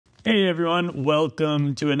Hey everyone,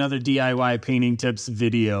 welcome to another DIY painting tips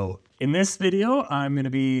video. In this video, I'm going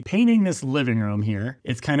to be painting this living room here.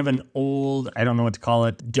 It's kind of an old, I don't know what to call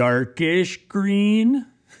it, darkish green.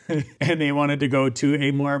 And they wanted to go to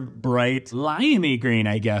a more bright, limey green,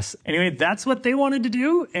 I guess. Anyway, that's what they wanted to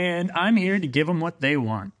do, and I'm here to give them what they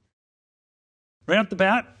want. Right off the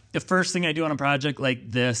bat, the first thing I do on a project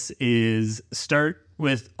like this is start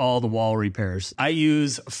with all the wall repairs. I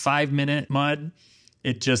use 5-minute mud.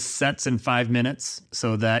 It just sets in 5 minutes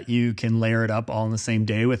so that you can layer it up all in the same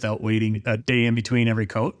day without waiting a day in between every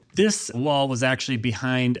coat. This wall was actually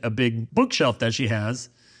behind a big bookshelf that she has,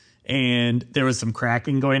 and there was some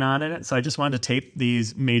cracking going on in it. So I just wanted to tape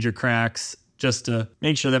these major cracks just to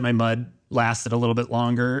make sure that my mud lasted a little bit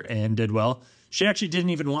longer and did well. She actually didn't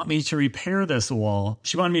even want me to repair this wall.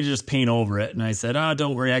 She wanted me to just paint over it. And I said, oh,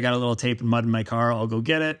 don't worry, I got a little tape and mud in my car. I'll go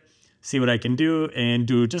get it, see what I can do, and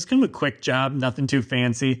do just kind of a quick job, nothing too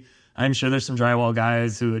fancy. I'm sure there's some drywall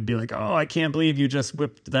guys who would be like, oh, I can't believe you just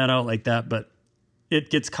whipped that out like that, but it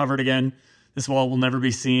gets covered again. This wall will never be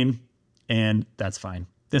seen, and that's fine.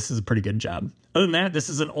 This is a pretty good job. Other than that, this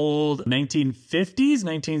is an old 1950s,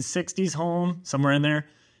 1960s home, somewhere in there,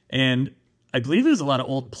 and I believe there's a lot of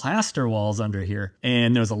old plaster walls under here,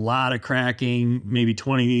 and there's a lot of cracking, maybe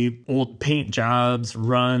 20 old paint jobs,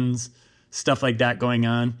 runs, stuff like that going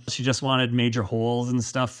on. She just wanted major holes and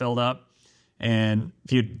stuff filled up and a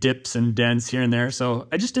few dips and dents here and there. So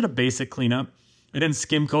I just did a basic cleanup. I didn't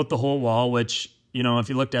skim coat the whole wall, which, you know, if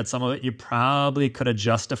you looked at some of it, you probably could have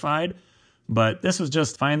justified. But this was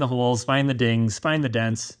just find the holes, find the dings, find the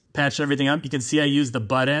dents, patch everything up. You can see I used the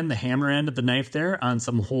butt end, the hammer end of the knife there on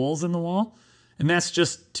some holes in the wall. And that's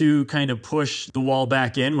just to kind of push the wall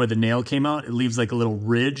back in where the nail came out. It leaves like a little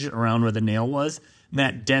ridge around where the nail was. And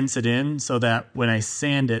that dents it in so that when I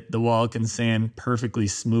sand it, the wall can sand perfectly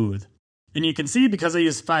smooth. And you can see because I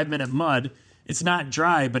used 5-minute mud, it's not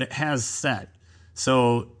dry, but it has set.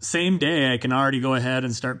 So same day, I can already go ahead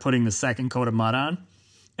and start putting the second coat of mud on.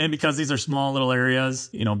 And because these are small little areas,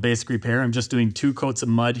 you know, basic repair, I'm just doing 2 coats of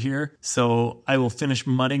mud here. So I will finish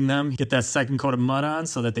mudding them, get that second coat of mud on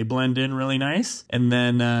so that they blend in really nice. And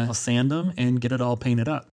then I'll sand them and get it all painted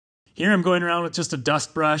up. Here I'm going around with just a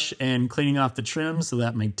dust brush and cleaning off the trim so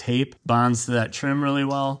that my tape bonds to that trim really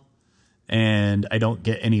well and I don't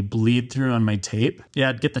get any bleed through on my tape. Yeah,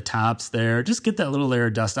 I'd get the tops there, just get that little layer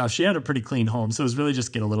of dust off. She had a pretty clean home, so it was really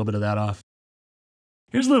just get a little bit of that off.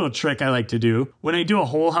 Here's a little trick I like to do. When I do a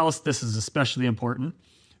whole house, this is especially important,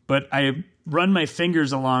 but I run my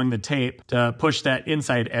fingers along the tape to push that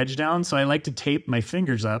inside edge down. So I like to tape my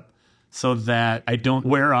fingers up so that I don't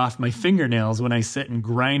wear off my fingernails when I sit and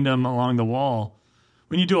grind them along the wall.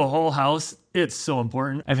 When you do a whole house, it's so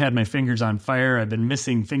important. I've had my fingers on fire. I've been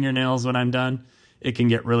missing fingernails when I'm done. It can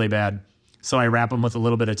get really bad. So I wrap them with a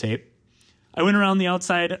little bit of tape. I went around the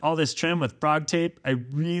outside, all this trim with frog tape. I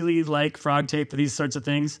really like frog tape for these sorts of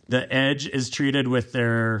things. The edge is treated with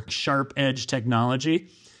their sharp edge technology.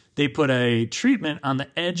 They put a treatment on the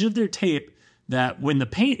edge of their tape that when the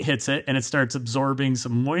paint hits it and it starts absorbing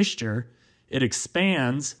some moisture, it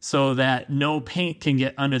expands so that no paint can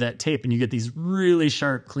get under that tape and you get these really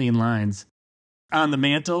sharp, clean lines. On the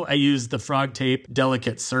mantle, I used the frog tape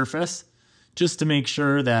delicate surface just to make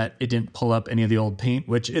sure that it didn't pull up any of the old paint,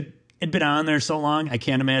 which it had been on there so long, I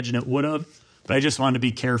can't imagine it would have, but I just wanted to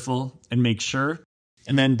be careful and make sure.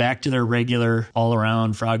 And then back to their regular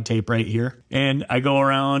all-around frog tape right here. And I go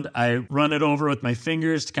around, I run it over with my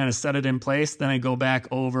fingers to kind of set it in place. Then I go back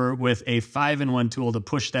over with a 5-in-1 tool to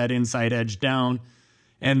push that inside edge down.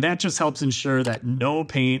 And that just helps ensure that no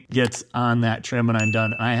paint gets on that trim when I'm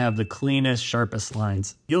done. I have the cleanest, sharpest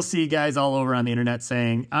lines. You'll see guys all over on the internet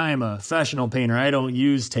saying, I'm a professional painter, I don't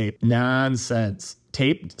use tape. Nonsense.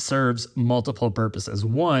 Tape serves multiple purposes.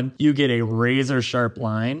 1, you get a razor sharp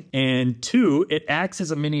line, and 2, it acts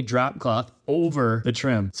as a mini drop cloth over the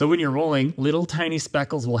trim. So when you're rolling, little tiny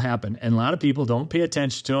speckles will happen, and a lot of people don't pay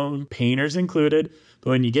attention to them, painters included,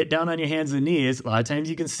 but when you get down on your hands and knees, a lot of times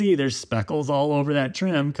you can see there's speckles all over that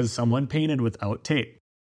trim because someone painted without tape.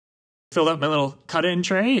 Filled up my little cut-in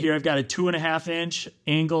tray. Here I've got a 2.5-inch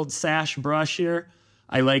angled sash brush here.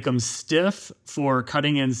 I like them stiff for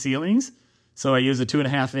cutting in ceilings. So I use a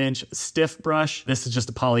 2.5-inch stiff brush. This is just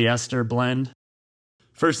a polyester blend.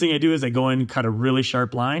 First thing I do is I go in and cut a really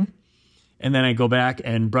sharp line. And then I go back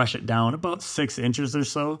and brush it down about 6 inches or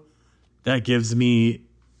so. That gives me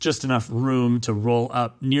just enough room to roll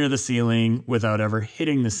up near the ceiling without ever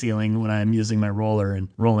hitting the ceiling when I'm using my roller and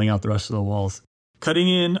rolling out the rest of the walls. Cutting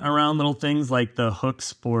in around little things like the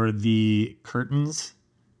hooks for the curtains.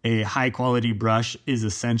 A high quality brush is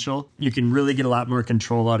essential. You can really get a lot more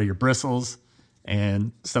control out of your bristles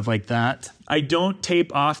and stuff like that. I don't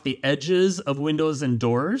tape off the edges of windows and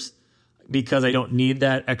doors because I don't need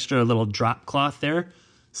that extra little drop cloth there.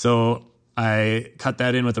 So I cut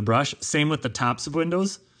that in with a brush. Same with the tops of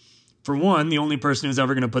windows. For one, the only person who's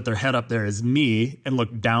ever going to put their head up there is me and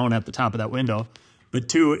look down at the top of that window. But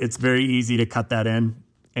two, it's very easy to cut that in,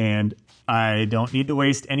 and I don't need to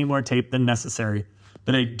waste any more tape than necessary.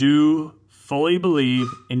 But I do fully believe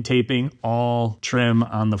in taping all trim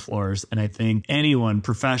on the floors, and I think anyone,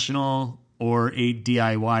 professional or a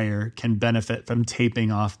DIYer, can benefit from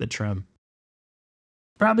taping off the trim.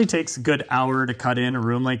 Probably takes a good hour to cut in a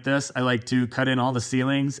room like this. I like to cut in all the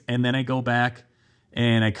ceilings, and then I go back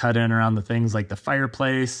and I cut in around the things like the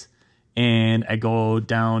fireplace, and I go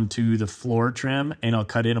down to the floor trim, and I'll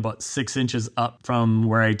cut in about 6 inches up from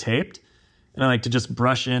where I taped. And I like to just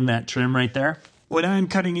brush in that trim right there. When I'm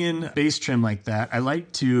cutting in base trim like that, I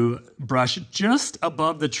like to brush just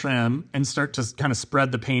above the trim and start to kind of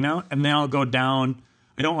spread the paint out, and then I'll go down.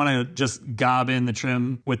 I don't want to just gob in the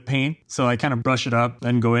trim with paint, so I kind of brush it up,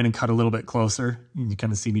 then go in and cut a little bit closer. You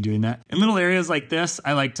kind of see me doing that. In little areas like this,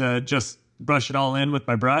 I like to just brush it all in with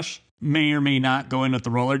my brush. May or may not go in with the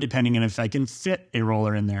roller, depending on if I can fit a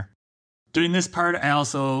roller in there. During this part, I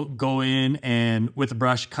also go in and with a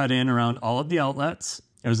brush cut in around all of the outlets.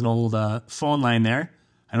 There's an old phone line there.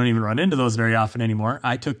 I don't even run into those very often anymore.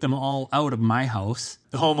 I took them all out of my house.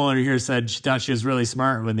 The homeowner here said she thought she was really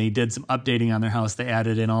smart when they did some updating on their house. They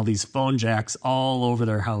added in all these phone jacks all over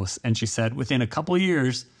their house. And she said within a couple of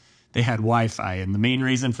years, they had Wi-Fi. And the main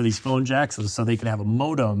reason for these phone jacks was so they could have a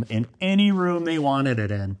modem in any room they wanted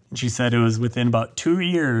it in. And she said it was within about 2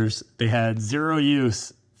 years, they had zero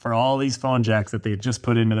use for all these phone jacks that they had just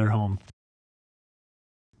put into their home.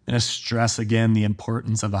 I'm going to stress again the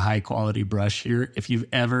importance of a high quality brush here. If you've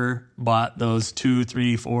ever bought those $2,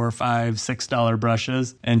 $3, $4, $5, $6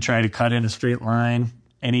 brushes and try to cut in a straight line,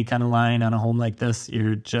 any kind of line on a home like this,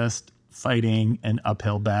 you're just fighting an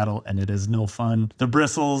uphill battle, and it is no fun. The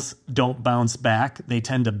bristles don't bounce back. They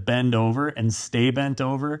tend to bend over and stay bent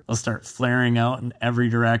over. They'll start flaring out in every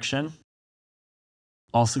direction.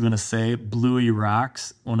 Also going to say Bluey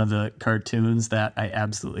rocks, one of the cartoons that I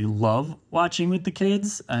absolutely love watching with the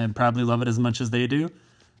kids. I probably love it as much as they do.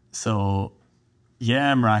 So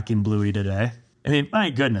yeah, I'm rocking Bluey today. I mean, my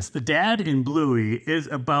goodness, the dad in Bluey is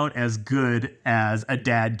about as good as a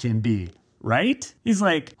dad can be, right? He's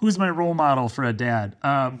like, who's my role model for a dad?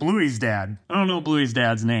 Bluey's dad. I don't know Bluey's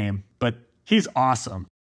dad's name, but he's awesome.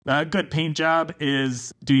 A good paint job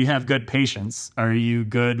is, do you have good patience? Are you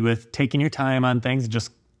good with taking your time on things,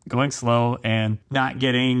 just going slow and not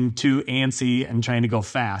getting too antsy and trying to go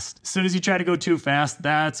fast? As soon as you try to go too fast,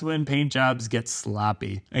 that's when paint jobs get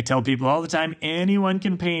sloppy. I tell people all the time, anyone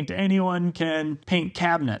can paint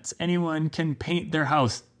cabinets, anyone can paint their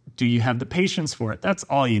house. Do you have the patience for it? That's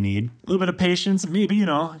all you need. A little bit of patience, maybe, you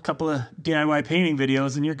know, a couple of DIY painting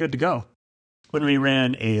videos and you're good to go. When we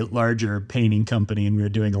ran a larger painting company and we were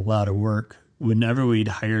doing a lot of work, whenever we'd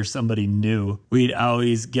hire somebody new, we'd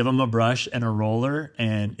always give them a brush and a roller.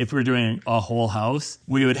 And if we were doing a whole house,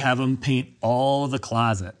 we would have them paint all the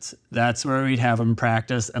closets. That's where we'd have them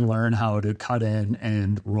practice and learn how to cut in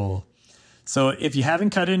and roll. So if you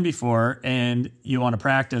haven't cut in before and you want to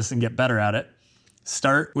practice and get better at it,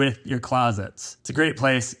 start with your closets. It's a great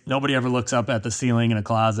place. Nobody ever looks up at the ceiling in a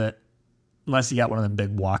closet. Unless you got one of them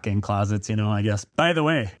big walk-in closets, you know, I guess. By the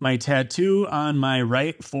way, my tattoo on my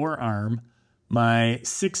right forearm, my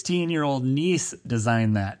 16-year-old niece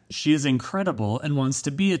designed that. She is incredible and wants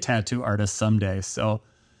to be a tattoo artist someday. So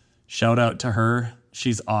shout out to her.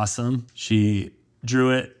 She's awesome. She drew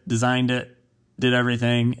it, designed it, did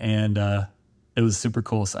everything, and it was super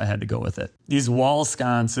cool, so I had to go with it. These wall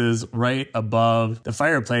sconces right above the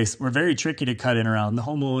fireplace were very tricky to cut in around. The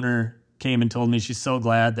homeowner came and told me she's so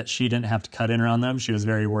glad that she didn't have to cut in around them. She was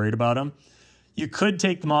very worried about them. You could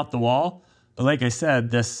take them off the wall, but like I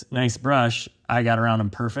said, this nice brush, I got around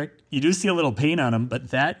them perfect. You do see a little paint on them,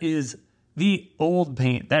 but that is the old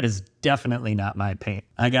paint. That is definitely not my paint.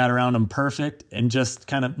 I got around them perfect and just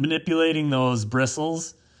kind of manipulating those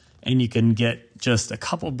bristles, and you can get just a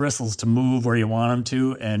couple bristles to move where you want them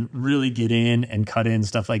to and really get in and cut in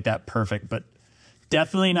stuff like that perfect. But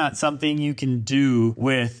definitely not something you can do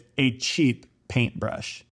with a cheap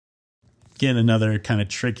paintbrush. Again, another kind of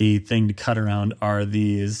tricky thing to cut around are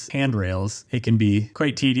these handrails. It can be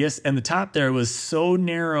quite tedious. And the top there was so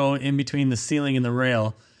narrow in between the ceiling and the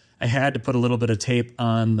rail, I had to put a little bit of tape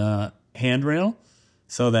on the handrail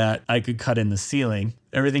so that I could cut in the ceiling.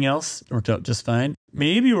 Everything else worked out just fine.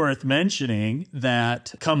 Maybe worth mentioning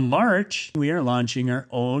that come March, we are launching our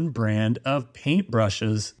own brand of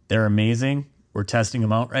paintbrushes. They're amazing. We're testing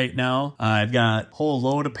them out right now. I've got a whole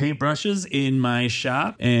load of paintbrushes in my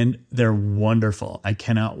shop and they're wonderful. I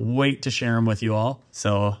cannot wait to share them with you all.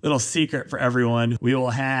 So little secret for everyone, we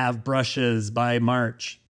will have brushes by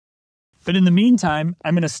March. But in the meantime,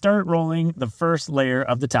 I'm gonna start rolling the first layer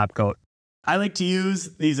of the top coat. I like to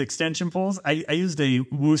use these extension poles. I used a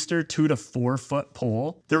Worcester 2 to 4 foot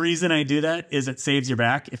pole. The reason I do that is it saves your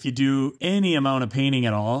back. If you do any amount of painting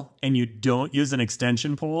at all and you don't use an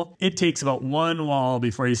extension pole, it takes about one wall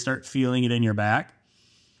before you start feeling it in your back.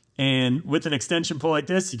 And with an extension pole like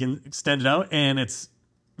this, you can extend it out and it's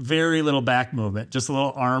very little back movement, just a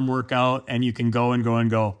little arm workout, and you can go and go and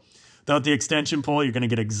go. Without the extension pole, you're gonna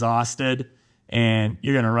get exhausted and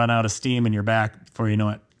you're gonna run out of steam in your back before you know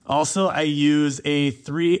it. Also, I use a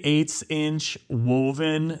 3/8 inch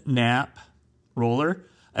woven nap roller.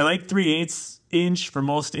 I like 3/8 inch for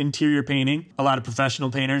most interior painting. A lot of professional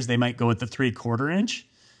painters, they might go with the 3/4 inch.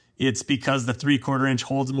 It's because the 3/4 inch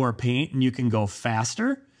holds more paint and you can go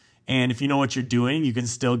faster. And if you know what you're doing, you can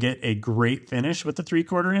still get a great finish with the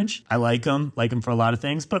 3/4 inch. I like them for a lot of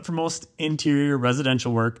things, but for most interior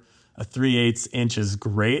residential work, a 3/8 inch is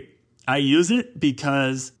great. I use it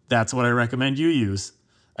because that's what I recommend you use.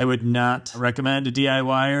 I would not recommend a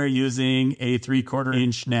DIYer using a 3/4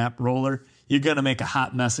 inch nap roller. You're gonna make a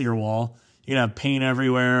hot mess of your wall. You're gonna have paint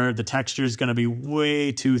everywhere. The texture is gonna be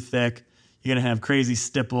way too thick. You're gonna have crazy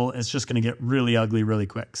stipple. It's just gonna get really ugly really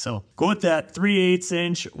quick. So go with that 3/8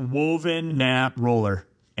 inch woven nap roller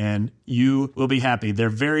and you will be happy. They're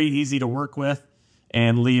very easy to work with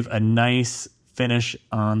and leave a nice finish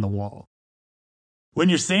on the wall. When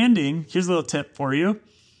you're sanding, here's a little tip for you.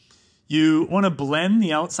 You want to blend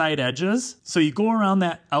the outside edges. So you go around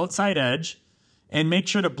that outside edge and make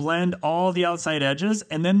sure to blend all the outside edges.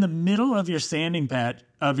 And then the middle of your sanding patch,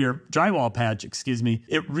 of your drywall patch, excuse me,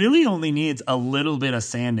 it really only needs a little bit of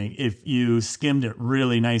sanding if you skimmed it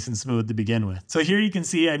really nice and smooth to begin with. So here you can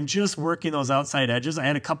see I'm just working those outside edges. I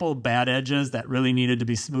had a couple of bad edges that really needed to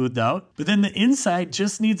be smoothed out. But then the inside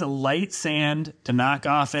just needs a light sand to knock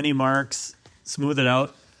off any marks, smooth it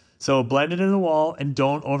out. So blend it in the wall and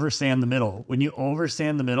don't oversand the middle. When you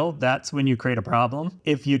oversand the middle, that's when you create a problem.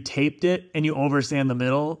 If you taped it and you oversand the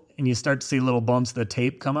middle and you start to see little bumps of the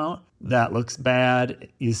tape come out, that looks bad.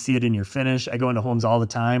 You see it in your finish. I go into homes all the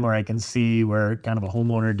time where I can see where kind of a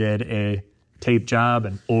homeowner did a tape job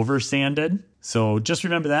and oversanded. So just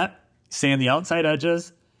remember that. Sand the outside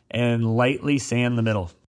edges and lightly sand the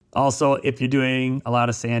middle. Also, if you're doing a lot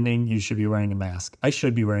of sanding, you should be wearing a mask. I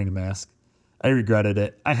should be wearing a mask. I regretted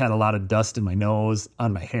it. I had a lot of dust in my nose,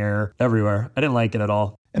 on my hair, everywhere. I didn't like it at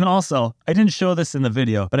all. And also, I didn't show this in the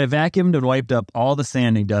video, but I vacuumed and wiped up all the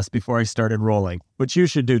sanding dust before I started rolling, which you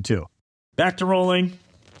should do too. Back to rolling.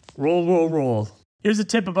 Roll, roll, roll. Here's a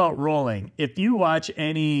tip about rolling. If you watch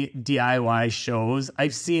any DIY shows,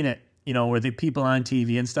 I've seen it, you know, where the people on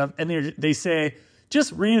TV and stuff, and they say,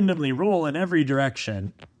 just randomly roll in every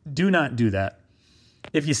direction. Do not do that.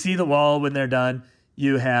 If you see the wall when they're done,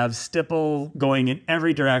 you have stipple going in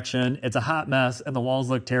every direction. It's a hot mess and the walls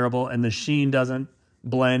look terrible and the sheen doesn't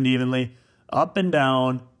blend evenly. Up and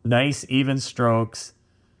down, nice even strokes,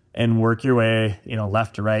 and work your way, you know,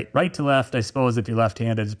 left to right. Right to left, I suppose if you're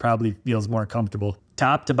left-handed, it probably feels more comfortable.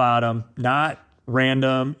 Top to bottom, not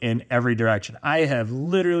random in every direction. I have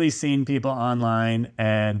literally seen people online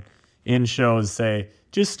and in shows say,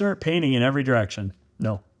 just start painting in every direction.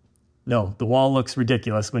 No, the wall looks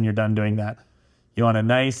ridiculous when you're done doing that. You want a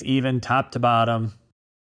nice, even top to bottom.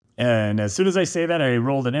 And as soon as I say that, I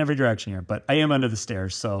rolled in every direction here. But I am under the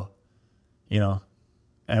stairs, so, you know,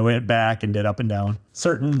 I went back and did up and down.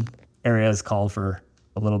 Certain areas call for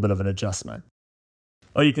a little bit of an adjustment.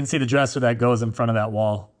 Oh, you can see the dresser that goes in front of that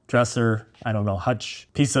wall. Dresser, I don't know, hutch,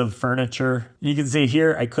 piece of furniture. You can see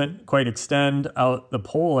here, I couldn't quite extend out the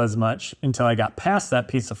pole as much until I got past that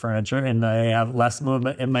piece of furniture, and I have less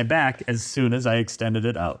movement in my back as soon as I extended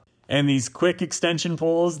it out. And these quick extension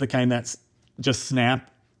poles, the kind that just snap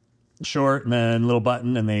short and then little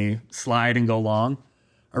button and they slide and go long,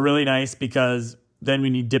 are really nice because then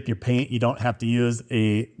when you dip your paint, you don't have to use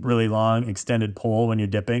a really long extended pole when you're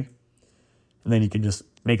dipping. And then you can just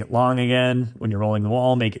make it long again. When you're rolling the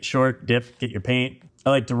wall, make it short, dip, get your paint. I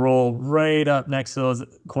like to roll right up next to those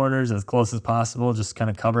corners as close as possible, just kind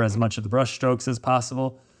of cover as much of the brush strokes as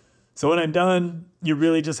possible. So when I'm done, you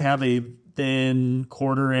really just have a thin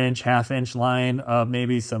 1/4 inch, 1/2 inch line of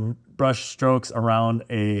maybe some brush strokes around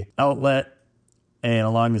a outlet and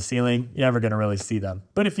along the ceiling. You're never going to really see them.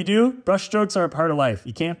 But if you do, brush strokes are a part of life.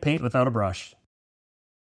 You can't paint without a brush.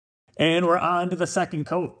 And we're on to the second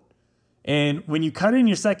coat. And when you cut in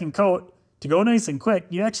your second coat, to go nice and quick,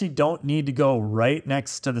 you actually don't need to go right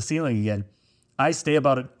next to the ceiling again. I stay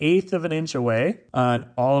about 1/8 of an inch away on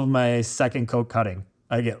all of my second coat cutting.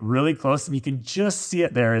 I get really close and you can just see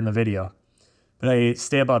it there in the video. But I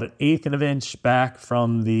stay about 1/8 of an inch back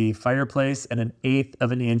from the fireplace and 1/8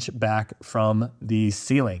 of an inch back from the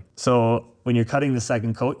ceiling. So when you're cutting the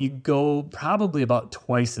second coat, you go probably about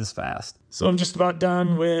twice as fast. So I'm just about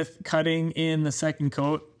done with cutting in the second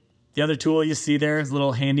coat. The other tool you see there is a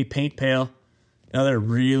little handy paint pail. Another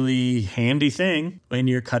really handy thing when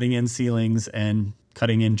you're cutting in ceilings and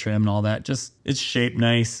cutting in trim and all that. Just, it's shaped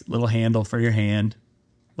nice, little handle for your hand.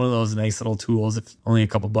 One of those nice little tools. It's only a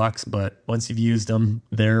couple bucks, but once you've used them,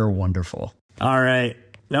 they're wonderful. All right,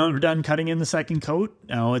 now we're done cutting in the second coat.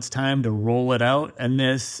 Now it's time to roll it out. And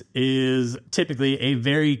this is typically a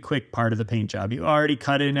very quick part of the paint job. You already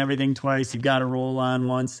cut in everything twice. You've got to roll on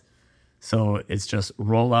once. So it's just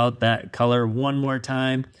roll out that color one more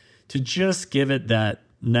time to just give it that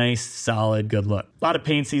nice, solid, good look. A lot of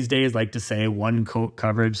paints these days like to say one coat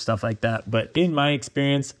coverage, stuff like that. But in my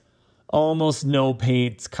experience, almost no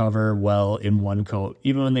paints cover well in one coat.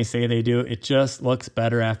 Even when they say they do, it just looks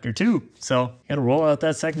better after two. So you gotta roll out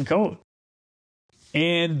that second coat.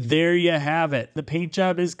 And there you have it. The paint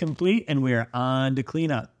job is complete and we are on to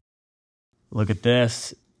cleanup. Look at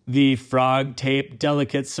this. The frog tape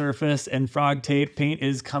delicate surface and frog tape paint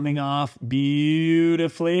is coming off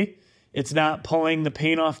beautifully. It's not pulling the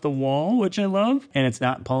paint off the wall, which I love, and it's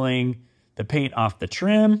not pulling the paint off the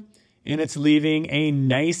trim, and it's leaving a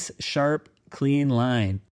nice, sharp, clean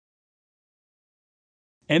line.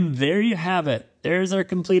 And there you have it. There's our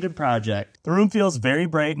completed project. The room feels very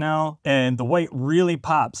bright now, and the white really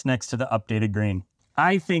pops next to the updated green.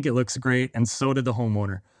 I think it looks great, and so did the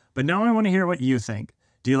homeowner. But now I want to hear what you think.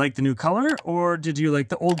 Do you like the new color or did you like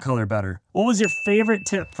the old color better? What was your favorite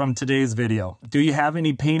tip from today's video? Do you have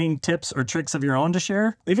any painting tips or tricks of your own to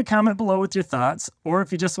share? Leave a comment below with your thoughts, or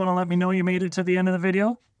if you just want to let me know you made it to the end of the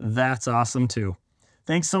video, that's awesome too.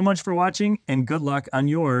 Thanks so much for watching and good luck on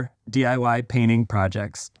your DIY painting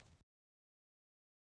projects.